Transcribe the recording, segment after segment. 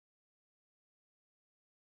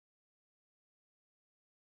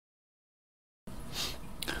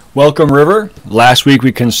Welcome, River. Last week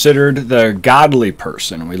we considered the godly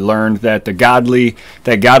person. We learned that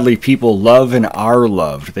godly people love and are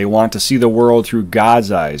loved. They want to see the world through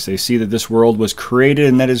God's eyes. They see that this world was created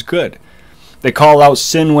and that is good. They call out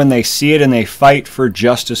sin when they see it, and they fight for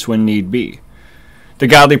justice when need be. The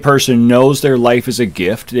godly person knows their life is a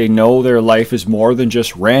gift. They know their life is more than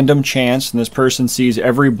just random chance, and this person sees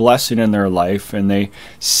every blessing in their life, and they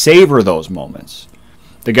savor those moments.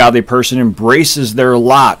 The godly person embraces their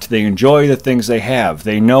lot. They enjoy the things they have.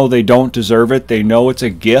 They know they don't deserve it. They know it's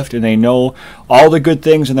a gift, and they know all the good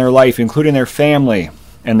things in their life, including their family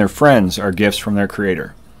and their friends, are gifts from their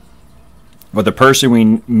Creator. But the person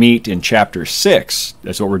we meet in chapter 6,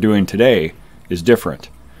 that's what we're doing today, is different.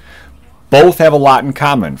 Both have a lot in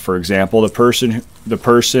common. For example, the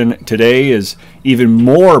person today is even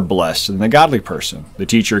more blessed than the godly person. The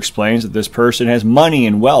teacher explains that this person has money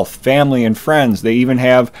and wealth, family and friends. They even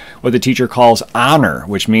have what the teacher calls honor,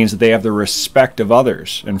 which means that they have the respect of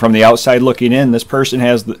others. And from the outside looking in, this person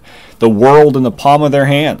has the world in the palm of their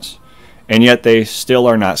hands, and yet they still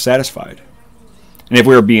are not satisfied. And if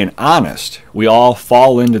we are being honest, we all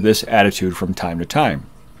fall into this attitude from time to time.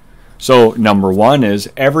 So number one is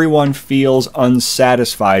everyone feels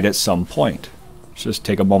unsatisfied at some point. Let's just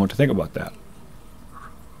take a moment to think about that.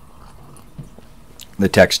 The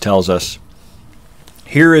text tells us,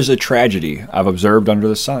 "Here is a tragedy I've observed under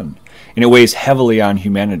the sun, and it weighs heavily on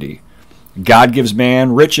humanity. God gives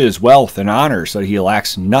man riches, wealth, and honor so that he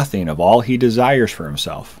lacks nothing of all he desires for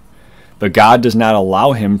himself. But God does not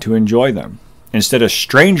allow him to enjoy them. Instead, a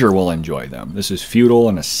stranger will enjoy them. This is futile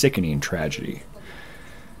and a sickening tragedy."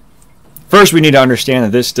 First, we need to understand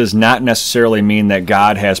that this does not necessarily mean that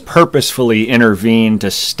God has purposefully intervened to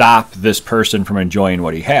stop this person from enjoying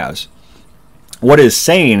what he has. What it is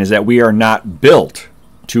saying is that we are not built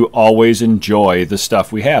to always enjoy the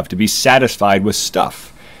stuff we have, to be satisfied with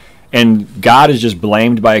stuff. And God is just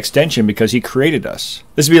blamed by extension because he created us.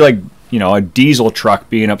 This would be like, a diesel truck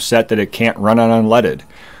being upset that it can't run on unleaded,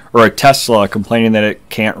 or a Tesla complaining that it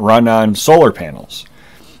can't run on solar panels.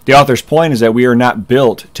 The author's point is that we are not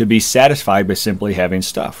built to be satisfied by simply having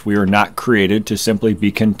stuff. We are not created to simply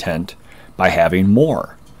be content by having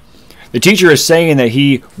more. The teacher is saying that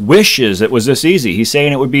he wishes it was this easy. He's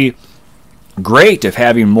saying it would be great if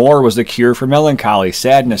having more was the cure for melancholy,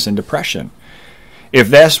 sadness, and depression. If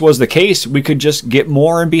this was the case, we could just get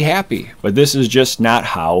more and be happy. But this is just not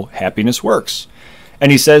how happiness works.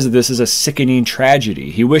 And he says that this is a sickening tragedy.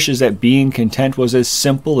 He wishes that being content was as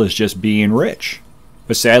simple as just being rich.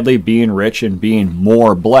 But sadly, being rich and being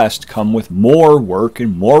more blessed come with more work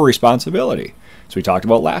and more responsibility. So we talked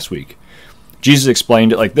about last week. Jesus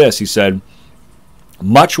explained it like this. He said,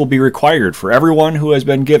 "Much will be required for everyone who has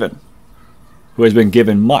been given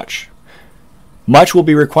much. Much will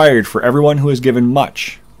be required for everyone who has given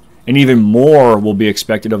much, and even more will be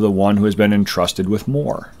expected of the one who has been entrusted with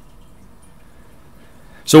more."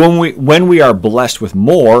 So when we are blessed with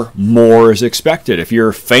more is expected. If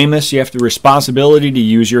you're famous, you have the responsibility to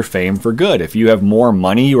use your fame for good. If you have more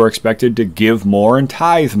money, you are expected to give more and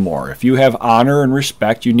tithe more. If you have honor and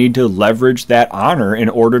respect, you need to leverage that honor in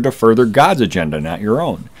order to further God's agenda, not your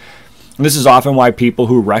own. And this is often why people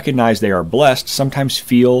who recognize they are blessed sometimes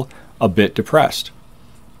feel a bit depressed.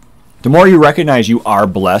 The more you recognize you are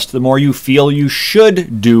blessed, the more you feel you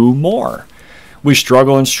should do more. We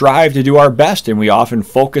struggle and strive to do our best, and we often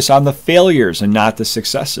focus on the failures and not the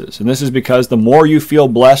successes. And this is because the more you feel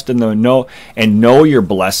blessed and know your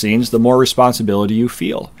blessings, the more responsibility you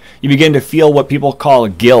feel. You begin to feel what people call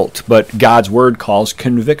guilt, but God's word calls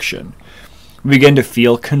conviction. You begin to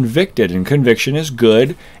feel convicted, and conviction is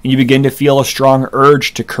good, and you begin to feel a strong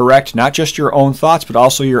urge to correct not just your own thoughts, but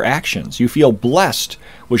also your actions. You feel blessed,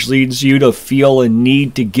 which leads you to feel a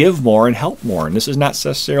need to give more and help more, and this is not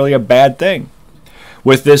necessarily a bad thing.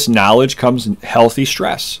 With this knowledge comes healthy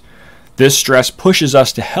stress. This stress pushes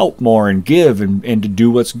us to help more and give and to do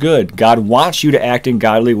what's good. God wants you to act in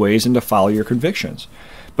godly ways and to follow your convictions.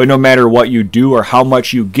 But no matter what you do or how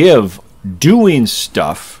much you give, doing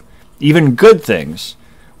stuff, even good things,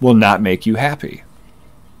 will not make you happy.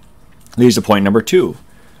 Leads to point number 2.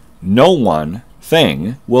 No one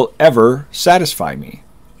thing will ever satisfy me.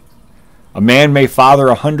 A man may father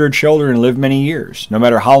 100 children and live many years. No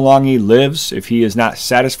matter how long he lives, if he is not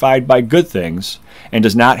satisfied by good things and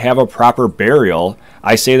does not have a proper burial,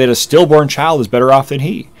 I say that a stillborn child is better off than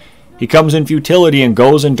he. He comes in futility and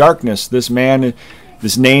goes in darkness. This name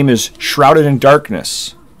is shrouded in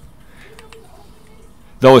darkness.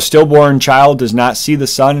 Though a stillborn child does not see the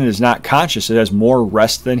sun and is not conscious, it has more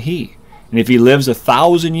rest than he. And if he lives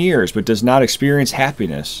 1,000 years but does not experience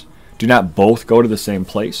happiness, do not both go to the same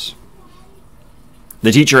place?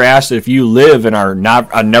 The teacher asks, if you live and are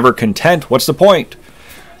never content, what's the point?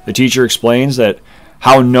 The teacher explains that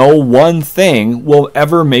how no one thing will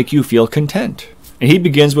ever make you feel content. And he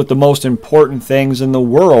begins with the most important things in the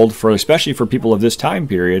world, especially for people of this time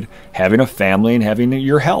period, having a family and having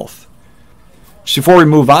your health. Just before we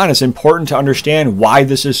move on, it's important to understand why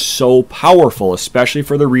this is so powerful, especially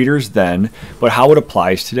for the readers then, but how it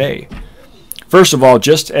applies today. First of all,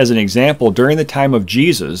 just as an example, during the time of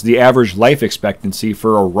Jesus, the average life expectancy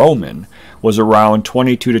for a Roman was around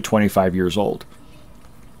 22 to 25 years old.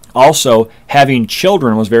 Also, having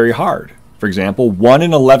children was very hard. For example, 1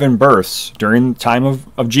 in 11 births during the time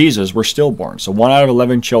of Jesus were stillborn. So 1 out of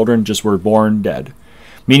 11 children just were born dead,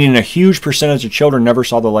 meaning a huge percentage of children never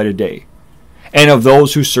saw the light of day. And of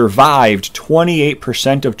those who survived,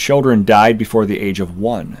 28% of children died before the age of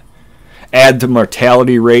 1. Add the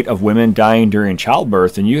mortality rate of women dying during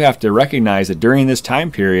childbirth, and you have to recognize that during this time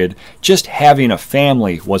period, just having a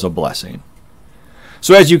family was a blessing.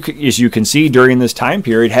 So as you can see, during this time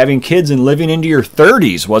period, having kids and living into your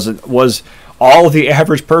 30s was all the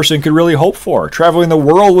average person could really hope for. Traveling the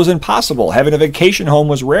world was impossible. Having a vacation home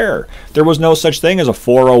was rare. There was no such thing as a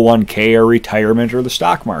 401k or retirement or the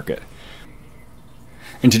stock market.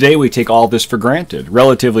 And today we take all this for granted.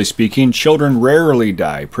 Relatively speaking, children rarely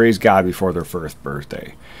die, praise God, before their first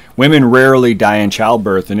birthday. Women rarely die in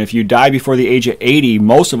childbirth, and if you die before the age of 80,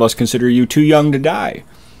 most of us consider you too young to die.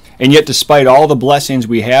 And yet, despite all the blessings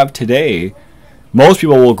we have today, most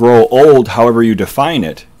people will grow old, however you define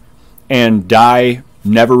it, and die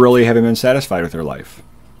never really having been satisfied with their life.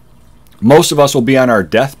 Most of us will be on our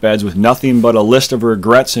deathbeds with nothing but a list of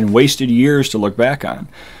regrets and wasted years to look back on.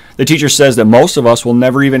 The teacher says that most of us will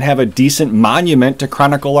never even have a decent monument to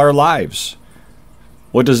chronicle our lives.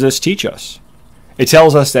 What does this teach us? It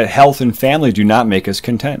tells us that health and family do not make us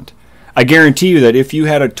content. I guarantee you that if you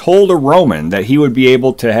had told a Roman that he would be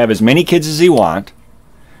able to have as many kids as he want,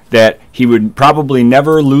 that he would probably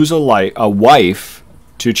never lose a wife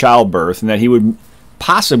to childbirth, and that he would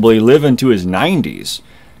possibly live into his 90s,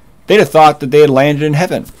 they'd have thought that they had landed in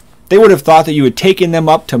heaven. They would have thought that you had taken them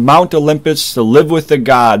up to Mount Olympus to live with the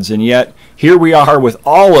gods, and yet here we are with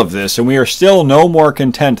all of this, and we are still no more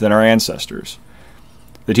content than our ancestors.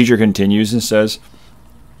 The teacher continues and says,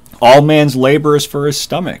 all man's labor is for his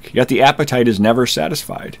stomach, yet the appetite is never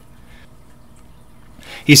satisfied.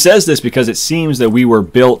 He says this because it seems that we were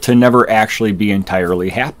built to never actually be entirely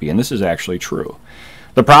happy, and this is actually true.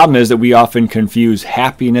 The problem is that we often confuse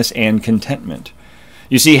happiness and contentment.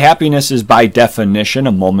 You see, happiness is by definition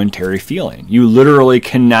a momentary feeling. You literally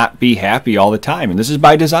cannot be happy all the time, and this is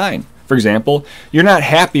by design. For example, you're not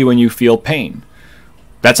happy when you feel pain.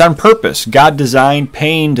 That's on purpose. God designed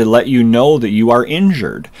pain to let you know that you are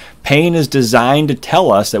injured. Pain is designed to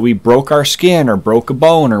tell us that we broke our skin or broke a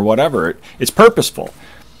bone or whatever. It's purposeful.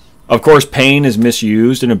 Of course, pain is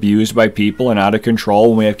misused and abused by people and out of control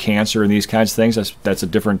when we have cancer and these kinds of things. That's a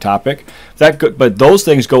different topic. But those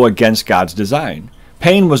things go against God's design.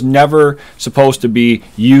 Pain was never supposed to be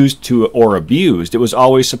used or abused. It was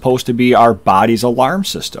always supposed to be our body's alarm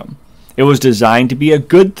system. It was designed to be a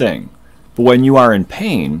good thing. But when you are in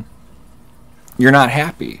pain, you're not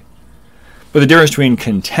happy. But the difference between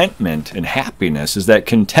contentment and happiness is that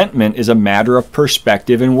contentment is a matter of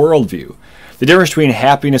perspective and worldview. The difference between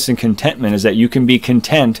happiness and contentment is that you can be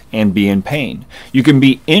content and be in pain. You can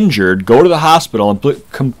be injured, go to the hospital,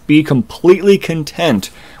 and be completely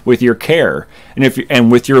content with your care and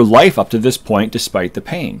with your life up to this point despite the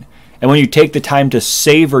pain. And when you take the time to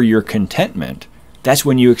savor your contentment, that's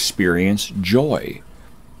when you experience joy.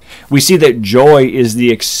 We see that joy is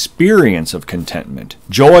the experience of contentment.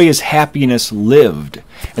 Joy is happiness lived.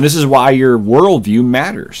 And this is why your worldview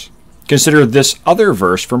matters. Consider this other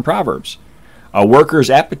verse from Proverbs. A worker's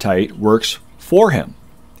appetite works for him.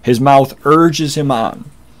 His mouth urges him on.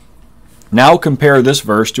 Now compare this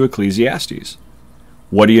verse to Ecclesiastes.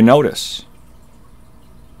 What do you notice?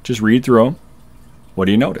 Just read through them. What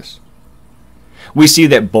do you notice? We see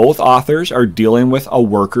that both authors are dealing with a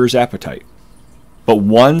worker's appetite. But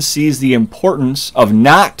one sees the importance of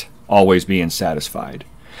not always being satisfied,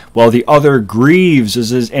 while the other grieves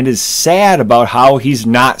and is sad about how he's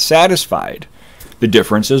not satisfied. The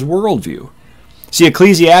difference is worldview. See,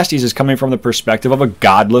 Ecclesiastes is coming from the perspective of a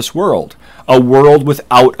godless world, a world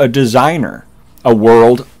without a designer, a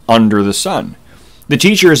world under the sun. The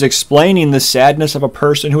teacher is explaining the sadness of a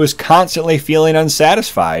person who is constantly feeling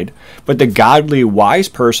unsatisfied, but the godly, wise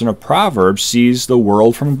person of Proverbs sees the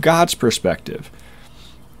world from God's perspective.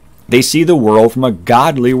 They see the world from a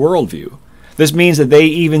godly worldview. This means that they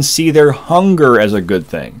even see their hunger as a good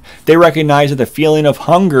thing. They recognize that the feeling of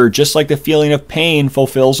hunger, just like the feeling of pain,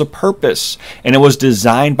 fulfills a purpose, and it was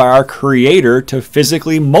designed by our Creator to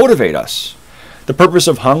physically motivate us. The purpose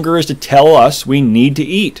of hunger is to tell us we need to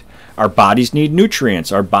eat. Our bodies need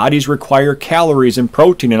nutrients. Our bodies require calories and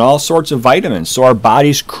protein and all sorts of vitamins, so our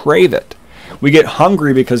bodies crave it. We get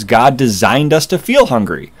hungry because God designed us to feel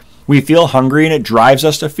hungry. We feel hungry and it drives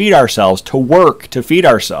us to feed ourselves, to work to feed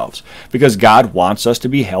ourselves, because God wants us to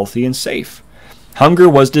be healthy and safe. Hunger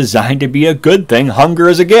was designed to be a good thing. Hunger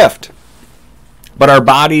is a gift. But our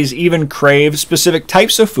bodies even crave specific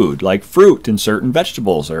types of food, like fruit and certain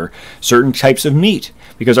vegetables or certain types of meat,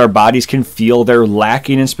 because our bodies can feel they're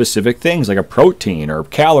lacking in specific things like a protein or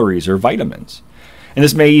calories or vitamins. And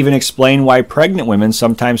this may even explain why pregnant women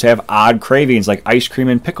sometimes have odd cravings like ice cream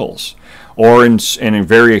and pickles, or in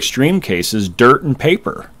very extreme cases, dirt and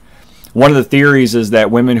paper. One of the theories is that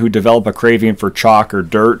women who develop a craving for chalk or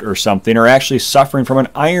dirt or something are actually suffering from an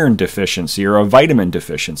iron deficiency or a vitamin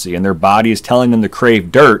deficiency, and their body is telling them to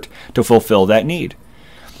crave dirt to fulfill that need.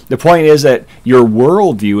 The point is that your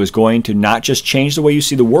worldview is going to not just change the way you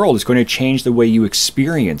see the world, it's going to change the way you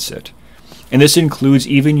experience it. And this includes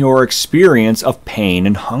even your experience of pain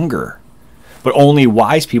and hunger. But only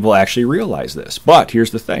wise people actually realize this. But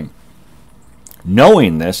here's the thing.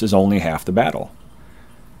 Knowing this is only half the battle.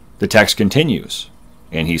 The text continues,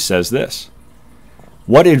 and he says this: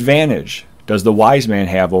 what advantage does the wise man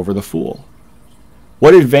have over the fool?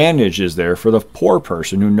 What advantage is there for the poor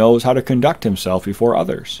person who knows how to conduct himself before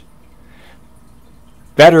others?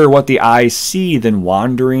 Better what the eyes see than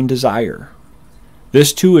wandering desire.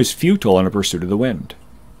 This too is futile in a pursuit of the wind.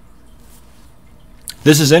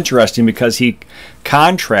 This is interesting because he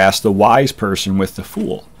contrasts the wise person with the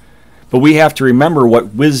fool. But we have to remember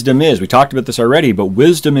what wisdom is. We talked about this already, but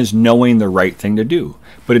wisdom is knowing the right thing to do.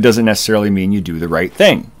 But it doesn't necessarily mean you do the right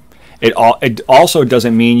thing. It also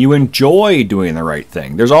doesn't mean you enjoy doing the right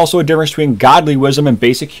thing. There's also a difference between godly wisdom and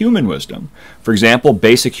basic human wisdom. For example,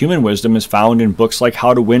 basic human wisdom is found in books like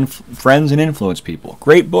How to Win Friends and Influence People.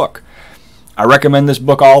 Great book. I recommend this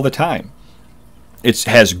book all the time. It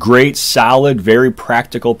has great, solid, very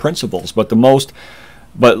practical principles, but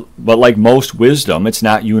like most wisdom, it's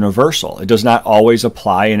not universal. It does not always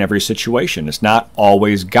apply in every situation. It's not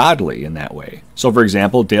always godly in that way. So, for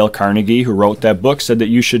example, Dale Carnegie, who wrote that book, said that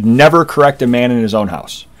you should never correct a man in his own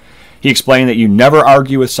house. He explained that you never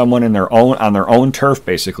argue with someone on their own turf,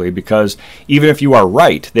 basically, because even if you are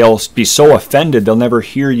right, they'll be so offended they'll never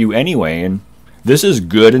hear you anyway. And this is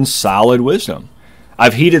good and solid wisdom.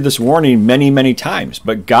 I've heeded this warning many, many times,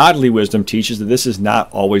 but godly wisdom teaches that this is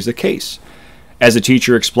not always the case. As the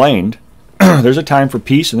teacher explained, there's a time for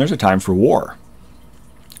peace and there's a time for war.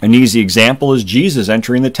 An easy example is Jesus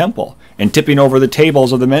entering the temple and tipping over the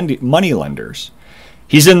tables of the money lenders.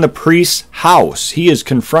 He's in the priest's house. He is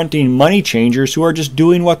confronting money changers who are just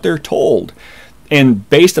doing what they're told. And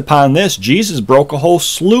based upon this, Jesus broke a whole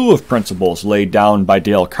slew of principles laid down by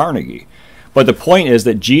Dale Carnegie. But the point is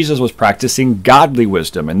that Jesus was practicing godly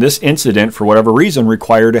wisdom, and this incident, for whatever reason,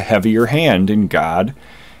 required a heavier hand, and God,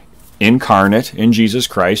 incarnate in Jesus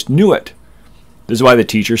Christ, knew it. This is why the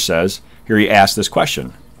teacher says, here he asks this question: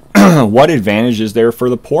 what advantage is there for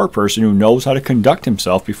the poor person who knows how to conduct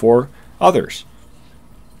himself before others?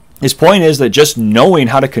 His point is that just knowing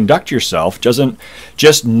how to conduct yourself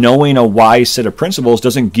just knowing a wise set of principles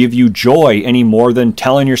doesn't give you joy any more than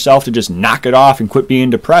telling yourself to just knock it off and quit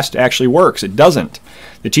being depressed actually works. It doesn't.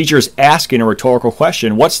 The teacher is asking a rhetorical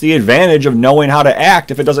question: what's the advantage of knowing how to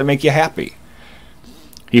act if it doesn't make you happy?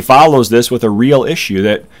 He follows this with a real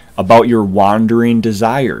issue about your wandering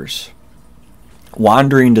desires.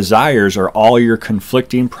 Wandering desires are all your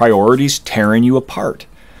conflicting priorities tearing you apart.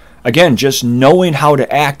 Again, just knowing how to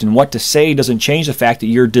act and what to say doesn't change the fact that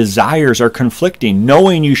your desires are conflicting.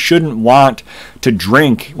 Knowing you shouldn't want to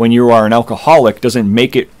drink when you are an alcoholic doesn't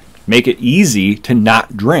make it easy to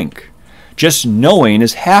not drink. Just knowing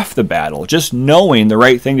is half the battle. Just knowing the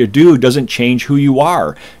right thing to do doesn't change who you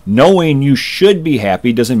are. Knowing you should be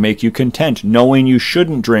happy doesn't make you content. Knowing you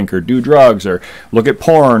shouldn't drink or do drugs or look at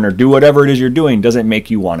porn or do whatever it is you're doing doesn't make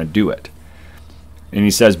you want to do it. And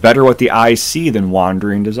he says, better what the eyes see than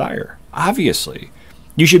wandering desire. Obviously,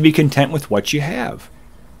 you should be content with what you have.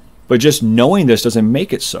 But just knowing this doesn't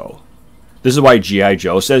make it so. This is why G.I.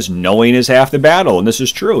 Joe says knowing is half the battle. And this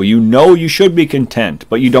is true. You know you should be content,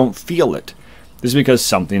 but you don't feel it. This is because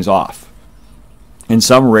something's off. In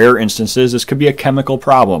some rare instances, this could be a chemical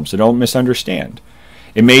problem, so don't misunderstand.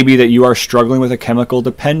 It may be that you are struggling with a chemical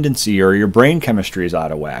dependency or your brain chemistry is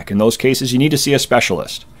out of whack. In those cases, you need to see a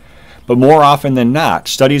specialist. But more often than not,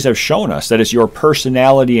 studies have shown us that it's your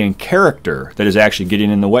personality and character that is actually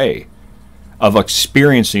getting in the way of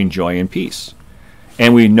experiencing joy and peace.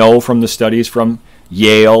 And we know from the studies from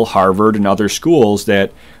Yale, Harvard, and other schools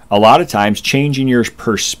that a lot of times changing your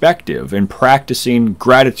perspective and practicing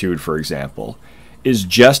gratitude, for example, is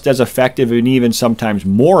just as effective and even sometimes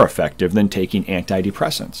more effective than taking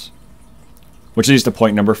antidepressants. Which leads to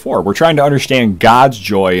point number 4. We're trying to understand God's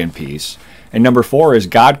joy and peace. And number 4 is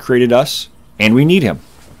God created us and we need him.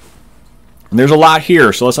 And there's a lot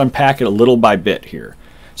here, so let's unpack it a little by bit here.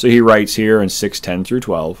 So he writes here in 6:10 through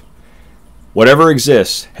 12, whatever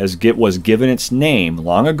exists was given its name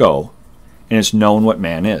long ago, and it's known what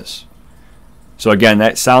man is. So again,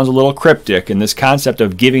 that sounds a little cryptic, and this concept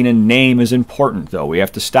of giving a name is important, though. We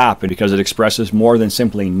have to stop it because it expresses more than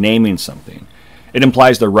simply naming something. It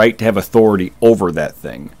implies the right to have authority over that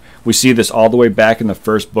thing. We see this all the way back in the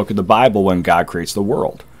first book of the Bible when God creates the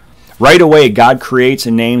world. Right away, God creates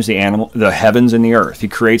and names the heavens and the earth. He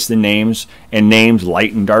creates the names and names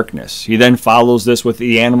light and darkness. He then follows this with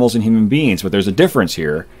the animals and human beings, but there's a difference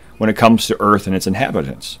here when it comes to earth and its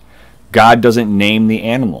inhabitants. God doesn't name the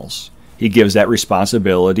animals. He gives that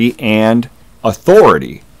responsibility and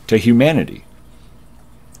authority to humanity.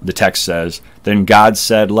 The text says, then God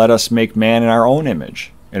said, let us make man in our own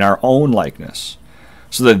image, in our own likeness,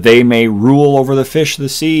 so that they may rule over the fish of the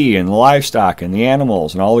sea and the livestock and the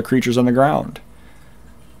animals and all the creatures on the ground.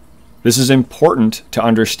 This is important to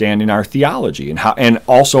understanding our theology and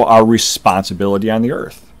also our responsibility on the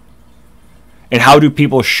earth. And how do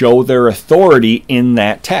people show their authority in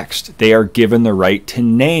that text? They are given the right to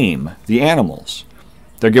name the animals.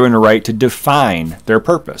 They're given a right to define their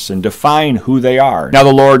purpose and define who they are. Now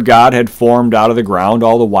the Lord God had formed out of the ground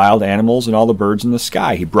all the wild animals and all the birds in the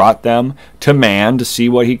sky. He brought them to man to see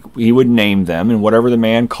what he would name them, and whatever the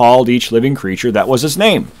man called each living creature, that was his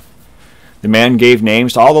name. The man gave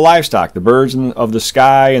names to all the livestock, the birds of the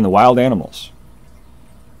sky, and the wild animals.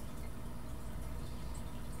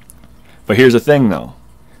 But here's the thing, though.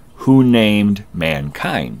 Who named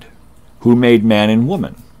mankind? Who made man and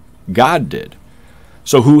woman? God did.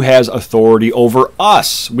 So who has authority over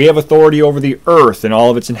us? We have authority over the earth and all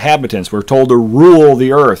of its inhabitants. We're told to rule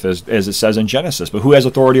the earth, as it says in Genesis. But who has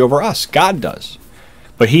authority over us? God does.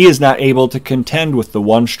 But he is not able to contend with the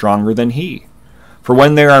one stronger than he. For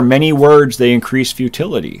when there are many words, they increase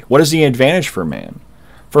futility. What is the advantage for man?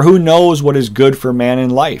 For who knows what is good for man in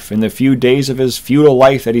life, in the few days of his futile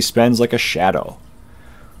life that he spends like a shadow?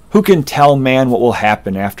 Who can tell man what will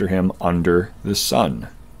happen after him under the sun?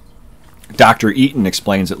 Dr. Eaton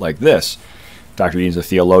explains it like this. Dr. Eaton is a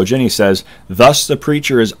theologian. He says, thus the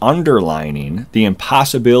preacher is underlining the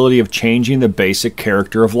impossibility of changing the basic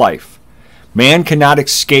character of life. Man cannot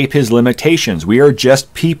escape his limitations. We are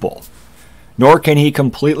just people. Nor can he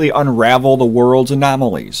completely unravel the world's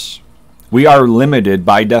anomalies. We are limited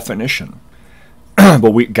by definition.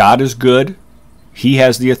 But God is good. He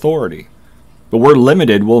has the authority. But we're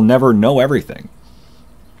limited. We'll never know everything.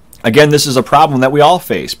 Again, this is a problem that we all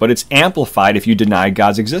face, but it's amplified if you deny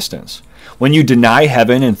God's existence. When you deny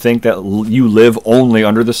heaven and think that you live only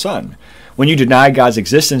under the sun. When you deny God's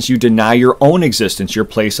existence, you deny your own existence, your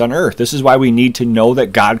place on earth. This is why we need to know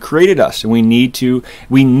that God created us, and we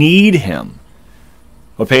need him.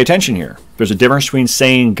 But pay attention here. There's a difference between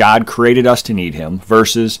saying God created us to need him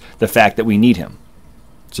versus the fact that we need him.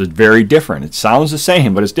 It's very different. It sounds the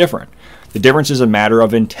same, but it's different. The difference is a matter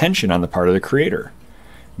of intention on the part of the Creator.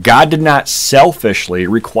 God did not selfishly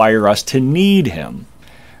require us to need him.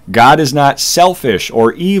 God is not selfish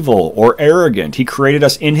or evil or arrogant. He created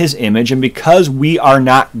us in his image, and because we are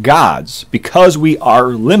not gods, because we are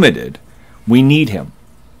limited, we need him.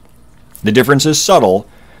 The difference is subtle,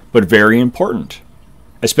 but very important,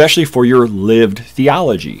 especially for your lived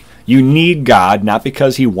theology. You need God not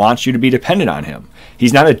because he wants you to be dependent on him.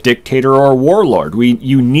 He's not a dictator or a warlord.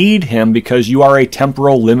 You need him because you are a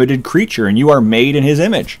temporal, limited creature, and you are made in his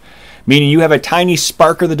image, meaning you have a tiny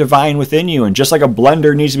spark of the divine within you. And just like a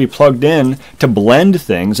blender needs to be plugged in to blend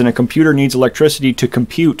things, and a computer needs electricity to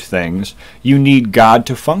compute things, you need God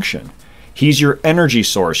to function. He's your energy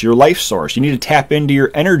source, your life source. You need to tap into your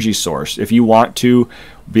energy source if you want to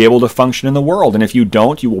be able to function in the world. And if you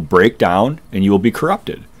don't, you will break down and you will be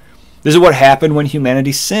corrupted. This is what happened when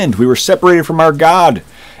humanity sinned. We were separated from our God.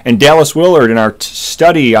 And Dallas Willard, in our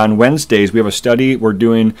study on Wednesdays, we have a study, we're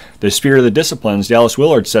doing the Spirit of the Disciplines. Dallas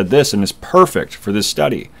Willard said this, and it's perfect for this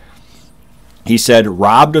study. He said,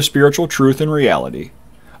 robbed of spiritual truth and reality,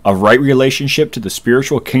 of right relationship to the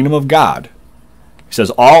spiritual kingdom of God. He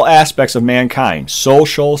says, all aspects of mankind,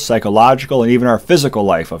 social, psychological, and even our physical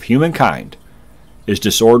life of humankind, is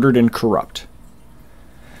disordered and corrupt.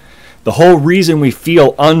 The whole reason we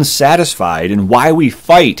feel unsatisfied and why we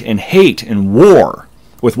fight and hate and war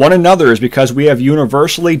with one another is because we have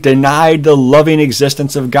universally denied the loving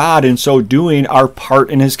existence of God, and so doing our part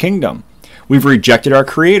in his kingdom. We've rejected our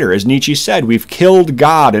Creator. As Nietzsche said, we've killed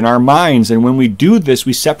God in our minds, and when we do this,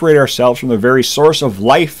 we separate ourselves from the very source of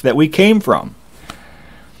life that we came from.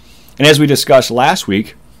 And as we discussed last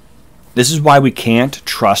week, this is why we can't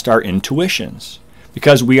trust our intuitions,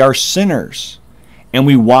 because we are sinners. And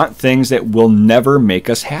we want things that will never make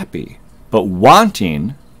us happy. But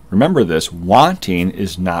wanting, remember this, wanting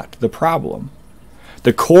is not the problem.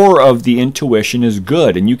 The core of the intuition is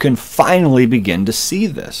good, and you can finally begin to see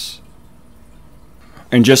this.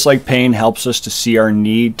 And just like pain helps us to see our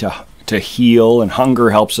need to heal, and hunger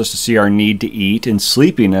helps us to see our need to eat, and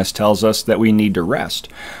sleepiness tells us that we need to rest.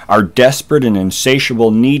 Our desperate and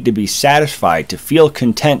insatiable need to be satisfied, to feel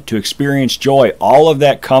content, to experience joy, all of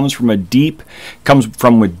that comes from deep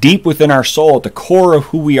within our soul, at the core of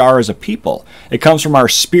who we are as a people. It comes from our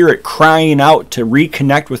spirit crying out to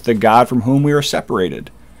reconnect with the God from whom we were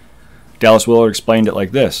separated. Dallas Willard explained it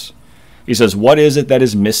like this. He says, what is it that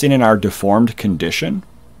is missing in our deformed condition?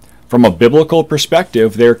 From a biblical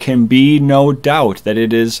perspective, there can be no doubt that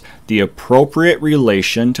it is the appropriate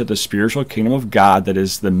relation to the spiritual kingdom of God that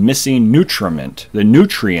is the missing nutriment, the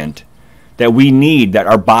nutrient that we need, that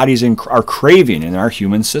our bodies are craving in our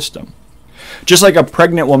human system. Just like a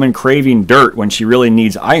pregnant woman craving dirt when she really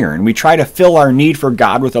needs iron, we try to fill our need for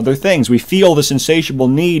God with other things. We feel this insatiable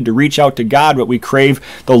need to reach out to God, but we crave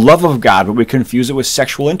the love of God, but we confuse it with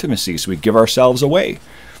sexual intimacy, so we give ourselves away.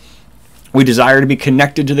 We desire to be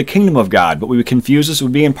connected to the kingdom of God, but we confuse this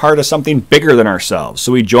with being part of something bigger than ourselves.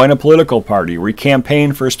 So we join a political party, we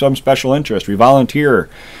campaign for some special interest, we volunteer,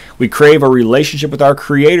 we crave a relationship with our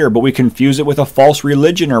Creator, but we confuse it with a false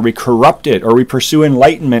religion, or we corrupt it, or we pursue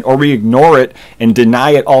enlightenment, or we ignore it and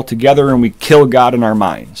deny it altogether, and we kill God in our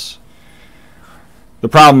minds. The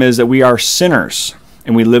problem is that we are sinners,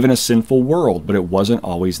 and we live in a sinful world, but it wasn't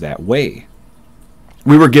always that way.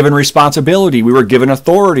 We were given responsibility, we were given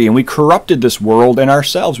authority, and we corrupted this world and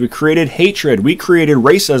ourselves. We created hatred, we created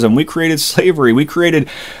racism, we created slavery, we created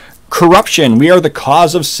corruption. We are the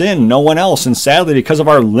cause of sin, no one else. And sadly, because of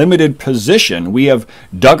our limited position, we have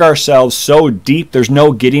dug ourselves so deep there's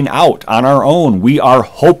no getting out on our own. We are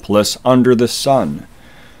hopeless under the sun.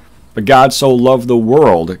 But God so loved the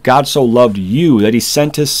world, God so loved you, that he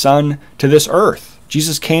sent his Son to this earth.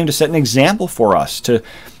 Jesus came to set an example for us, to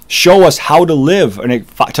show us how to live and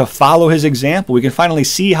to follow his example. We can finally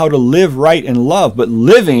see how to live right and love, but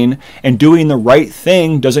living and doing the right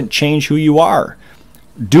thing doesn't change who you are.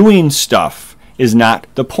 Doing stuff is not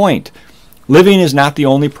the point. Living is not the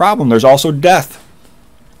only problem. There's also death.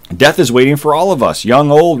 Death is waiting for all of us,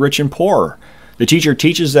 young, old, rich, and poor. The teacher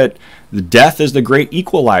teaches that the death is the great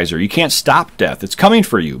equalizer. You can't stop death. It's coming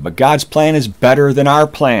for you. But God's plan is better than our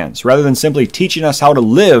plans. Rather than simply teaching us how to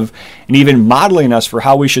live and even modeling us for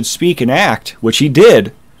how we should speak and act, which he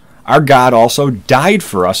did, our God also died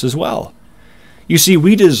for us as well. You see,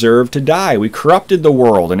 we deserve to die. We corrupted the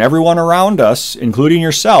world and everyone around us, including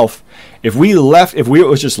yourself. If it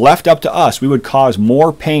was just left up to us, we would cause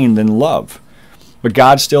more pain than love. But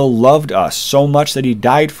God still loved us so much that he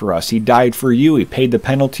died for us. He died for you. He paid the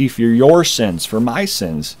penalty for your sins, for my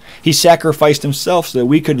sins. He sacrificed himself so that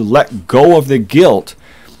we could let go of the guilt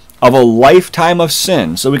of a lifetime of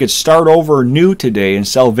sin, so we could start over new today. And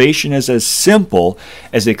salvation is as simple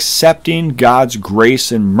as accepting God's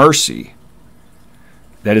grace and mercy.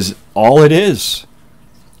 That is all it is.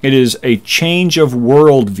 It is a change of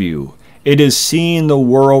worldview. It is seeing the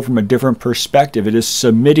world from a different perspective. It is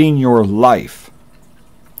submitting your life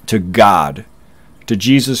to God, to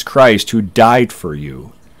Jesus Christ who died for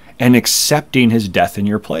you, and accepting his death in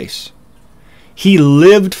your place. He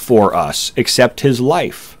lived for us, accept his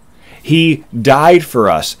life. He died for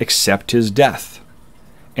us, accept his death.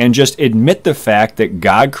 And just admit the fact that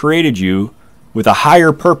God created you with a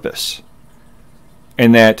higher purpose,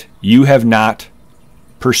 and that you have not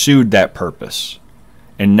pursued that purpose.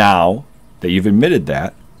 And now that you've admitted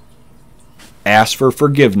that, ask for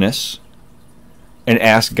forgiveness and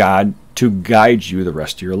ask God to guide you the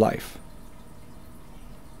rest of your life.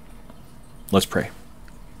 Let's pray.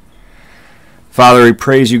 Father, we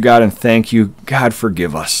praise you, God, and thank you. God,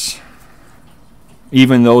 forgive us.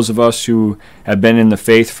 Even those of us who have been in the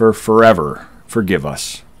faith for forever, forgive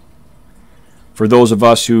us. For those of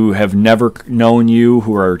us who have never known you,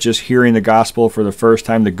 who are just hearing the gospel for the first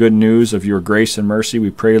time, the good news of your grace and mercy,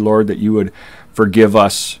 we pray, Lord, that you would forgive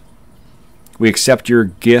us. We accept your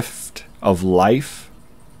gift of life.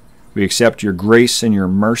 We accept your grace and your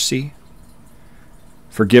mercy.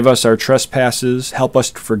 Forgive us our trespasses. Help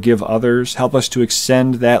us to forgive others. Help us to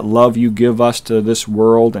extend that love you give us to this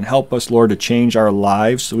world. And help us, Lord, to change our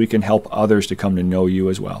lives so we can help others to come to know you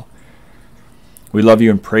as well. We love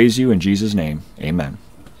you and praise you in Jesus' name. Amen.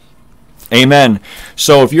 Amen.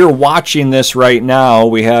 So if you're watching this right now,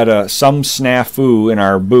 we had some snafu in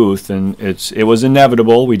our booth, and it was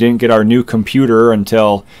inevitable. We didn't get our new computer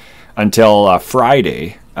until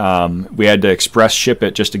Friday. We had to express ship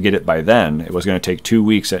it just to get it by then. It was going to take 2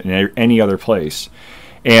 weeks at any other place.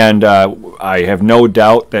 And I have no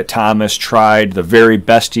doubt that Thomas tried the very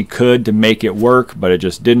best he could to make it work, but it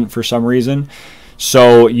just didn't for some reason.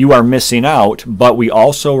 So you are missing out, but we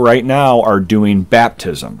also right now are doing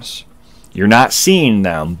baptisms. You're not seeing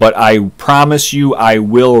them, but I promise you I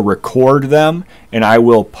will record them and I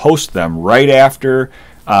will post them right after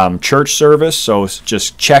church service. So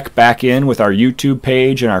just check back in with our YouTube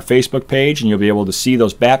page and our Facebook page and you'll be able to see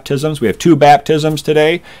those baptisms. We have 2 baptisms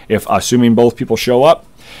today, assuming both people show up.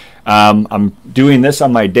 I'm doing this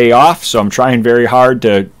on my day off, so I'm trying very hard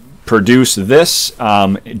to produce this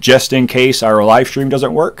just in case our live stream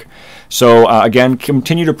doesn't work. So again,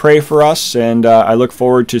 continue to pray for us, and I look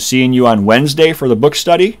forward to seeing you on Wednesday for the book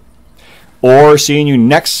study or seeing you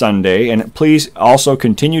next Sunday. And please also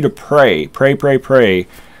continue to pray for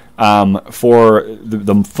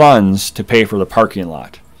the funds to pay for the parking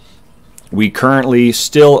lot. We currently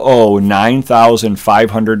still owe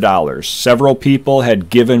 $9,500. Several people had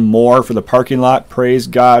given more for the parking lot. Praise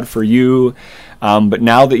God for you. But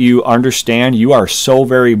now that you understand you are so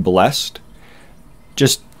very blessed,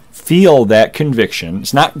 just feel that conviction.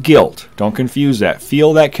 It's not guilt. Don't confuse that.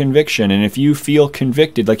 Feel that conviction. And if you feel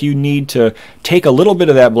convicted, like you need to take a little bit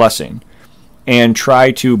of that blessing and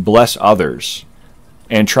try to bless others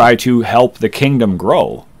and try to help the kingdom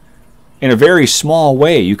grow. In a very small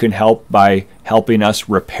way, you can help by helping us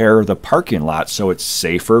repair the parking lot so it's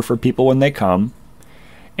safer for people when they come.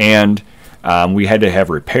 And we had to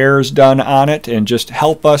have repairs done on it, and just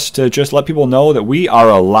help us to just let people know that we are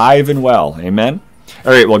alive and well. Amen.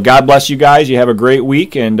 All right, well, God bless you guys. You have a great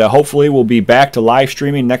week, and hopefully we'll be back to live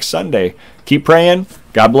streaming next Sunday. Keep praying.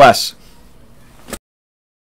 God bless.